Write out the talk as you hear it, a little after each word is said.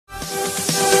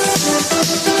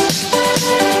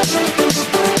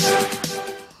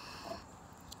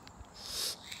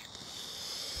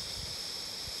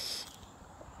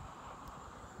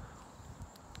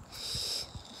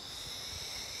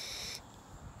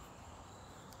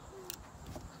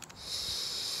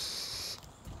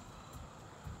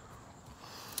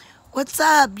What's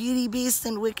up, beauty beasts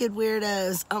and wicked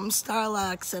weirdos? I'm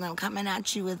Starlux and I'm coming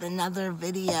at you with another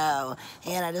video.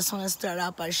 And I just want to start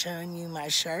out by showing you my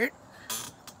shirt,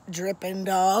 Drippin'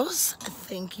 Dolls.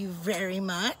 Thank you very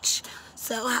much.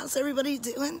 So how's everybody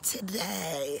doing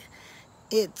today?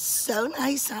 It's so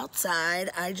nice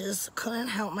outside. I just couldn't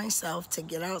help myself to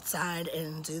get outside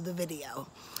and do the video.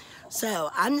 So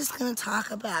I'm just going to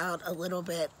talk about a little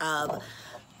bit of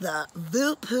the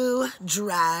VooPoo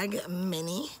Drag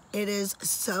Mini. It is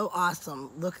so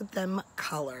awesome. Look at them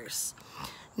colors.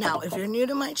 Now, if you're new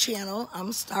to my channel,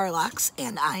 I'm Starlux,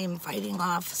 and I am fighting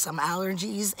off some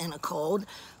allergies and a cold,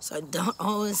 so I don't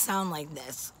always sound like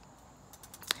this.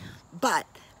 But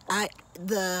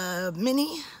the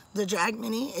Drag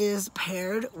Mini is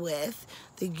paired with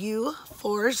the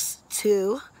U-Force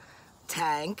 2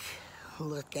 tank.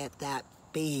 Look at that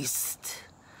beast.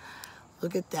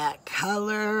 Look at that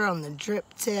color on the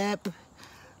drip tip. It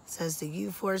says the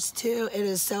U-Force 2. It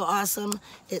is so awesome.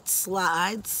 It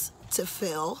slides to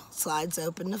fill, slides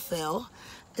open to fill.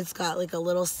 It's got like a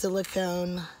little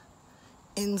silicone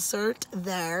insert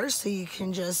there, so you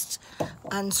can just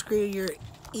unscrew your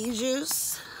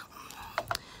e-juice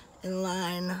and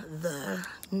line the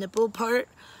nipple part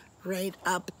right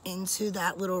up into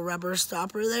that little rubber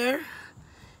stopper there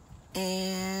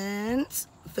and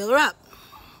fill her up.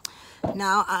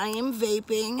 Now I am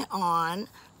vaping on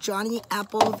Johnny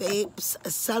Apple Vape's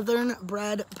Southern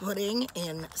Bread Pudding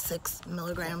in 6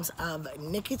 milligrams of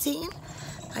nicotine.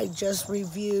 I just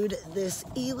reviewed this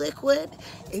e-liquid.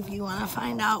 If you want to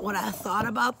find out what I thought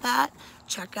about that,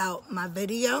 check out my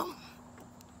video.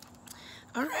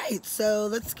 Alright, so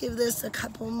let's give this a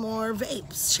couple more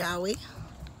vapes, shall we?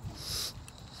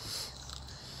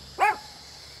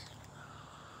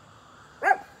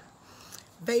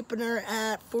 Vaping her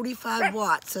at 45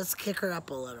 watts. Let's kick her up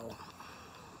a little.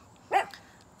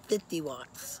 50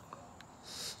 watts.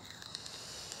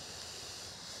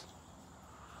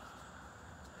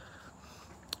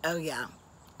 Oh yeah,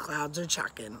 clouds are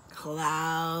chucking.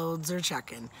 Clouds are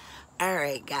chucking. All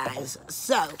right, guys.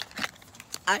 So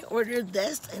I ordered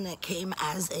this, and it came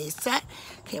as a set.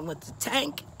 Came with the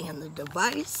tank and the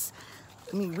device.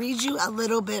 Let me read you a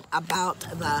little bit about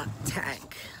the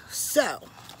tank. So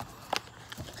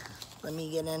let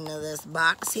me get into this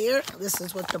box here. This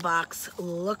is what the box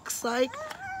looks like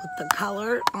with the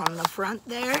color on the front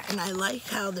there. And I like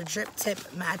how the drip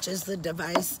tip matches the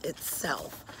device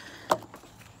itself.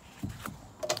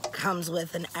 Comes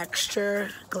with an extra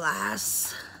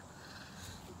glass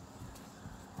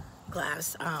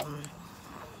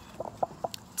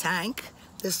tank.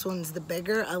 This one's the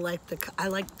bigger. I like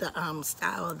the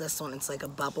style of this one. It's like a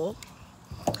bubble.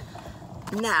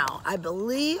 Now, I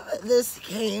believe this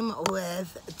came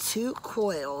with 2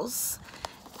 coils,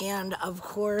 and of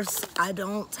course, I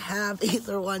don't have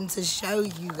either one to show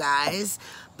you guys,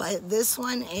 but this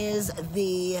one is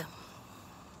the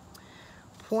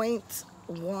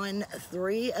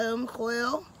 0.13 ohm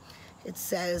coil. It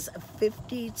says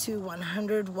 50 to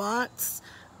 100 watts,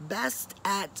 best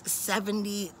at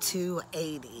 70 to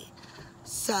 80.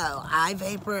 So I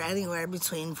vapor anywhere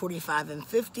between 45 and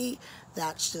 50.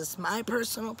 That's just my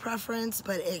personal preference,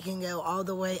 but it can go all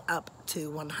the way up to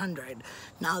 100.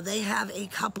 Now they have a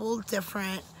couple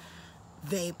different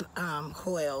vape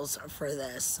coils for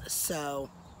this.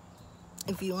 So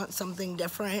if you want something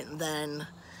different than,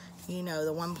 you know,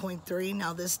 the 1.3,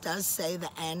 now this does say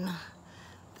the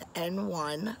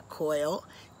N1 coil,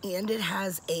 and it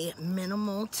has a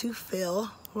minimal to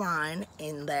fill line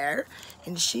in there,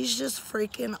 and she's just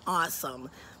freaking awesome.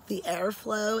 The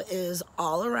airflow is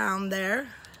all around there.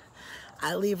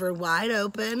 I leave her wide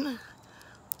open.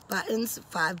 Buttons,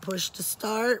 5 push to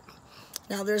start.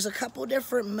 Now there's a couple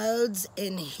different modes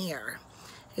in here.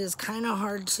 It is kind of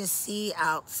hard to see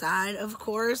outside, of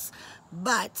course,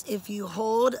 but if you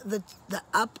hold the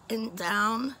up and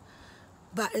down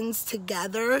buttons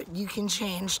together, you can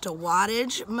change to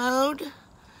wattage mode,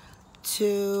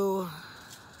 to,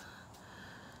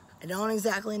 I don't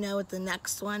exactly know what the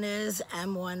next one is,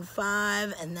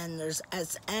 M15, and then there's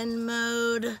SN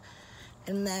mode,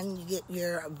 and then you get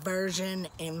your version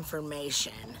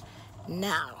information.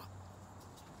 Now,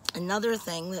 another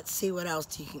thing, let's see what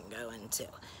else you can go into.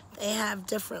 They have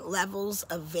different levels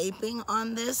of vaping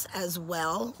on this as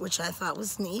well, which I thought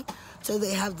was neat. So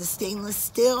they have the stainless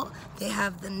steel, they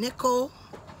have the nickel,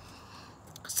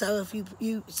 So if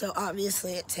so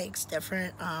obviously it takes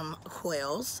different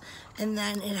coils, and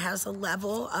then it has a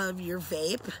level of your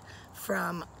vape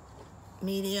from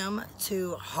medium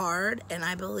to hard, and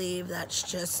I believe that's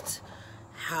just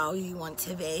how you want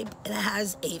to vape. It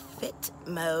has a fit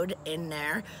mode in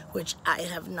there, which I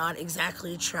have not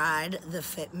exactly tried the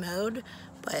fit mode,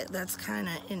 but that's kind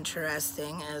of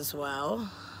interesting as well.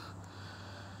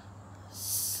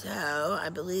 So I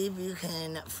believe you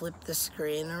can flip the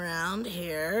screen around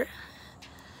here.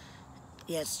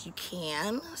 Yes, you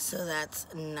can. So that's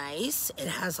nice. It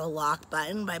has a lock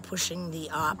button by pushing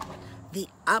the up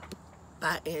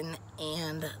button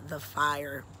and the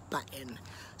fire button.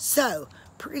 So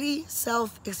pretty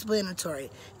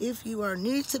self-explanatory. If you are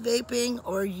new to vaping,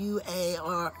 or you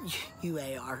are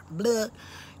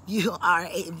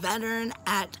a veteran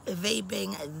at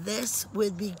vaping, this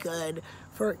would be good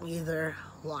for either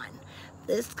one.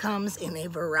 This comes in a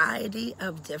variety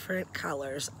of different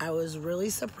colors. I was really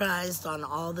surprised on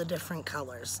all the different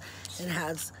colors. It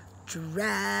has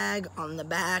drag on the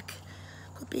back.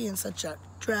 Quit being such a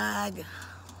drag.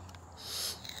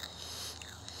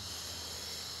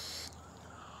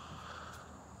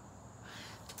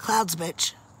 Clouds,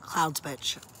 bitch. Clouds,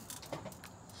 bitch.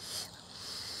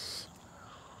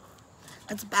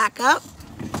 Let's back up.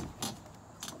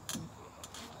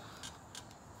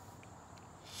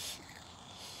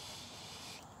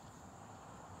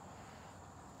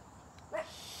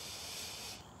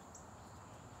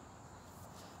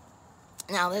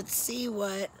 Now let's see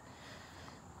what,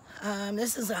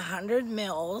 this is 100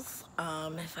 mils,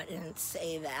 if I didn't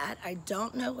say that. I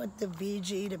don't know what the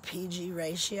VG to PG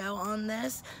ratio on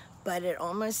this, but it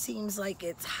almost seems like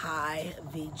it's high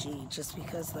VG just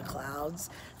because the clouds,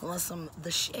 unless I'm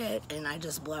the shit and I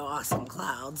just blow awesome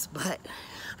clouds. But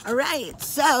all right,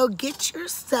 so get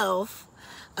yourself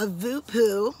a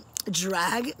VooPoo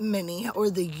Drag Mini or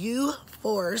the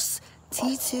U-Force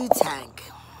T2 tank.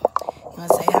 You want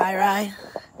to say hi, Rye?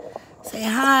 Say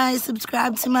hi,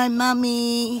 subscribe to my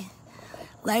mommy,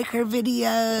 like her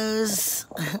videos.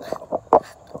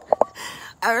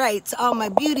 All right, to all my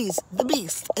beauties, the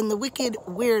beast, and the wicked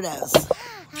weirdos.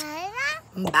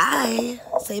 Bye.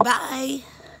 Say bye.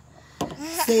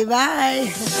 Say bye.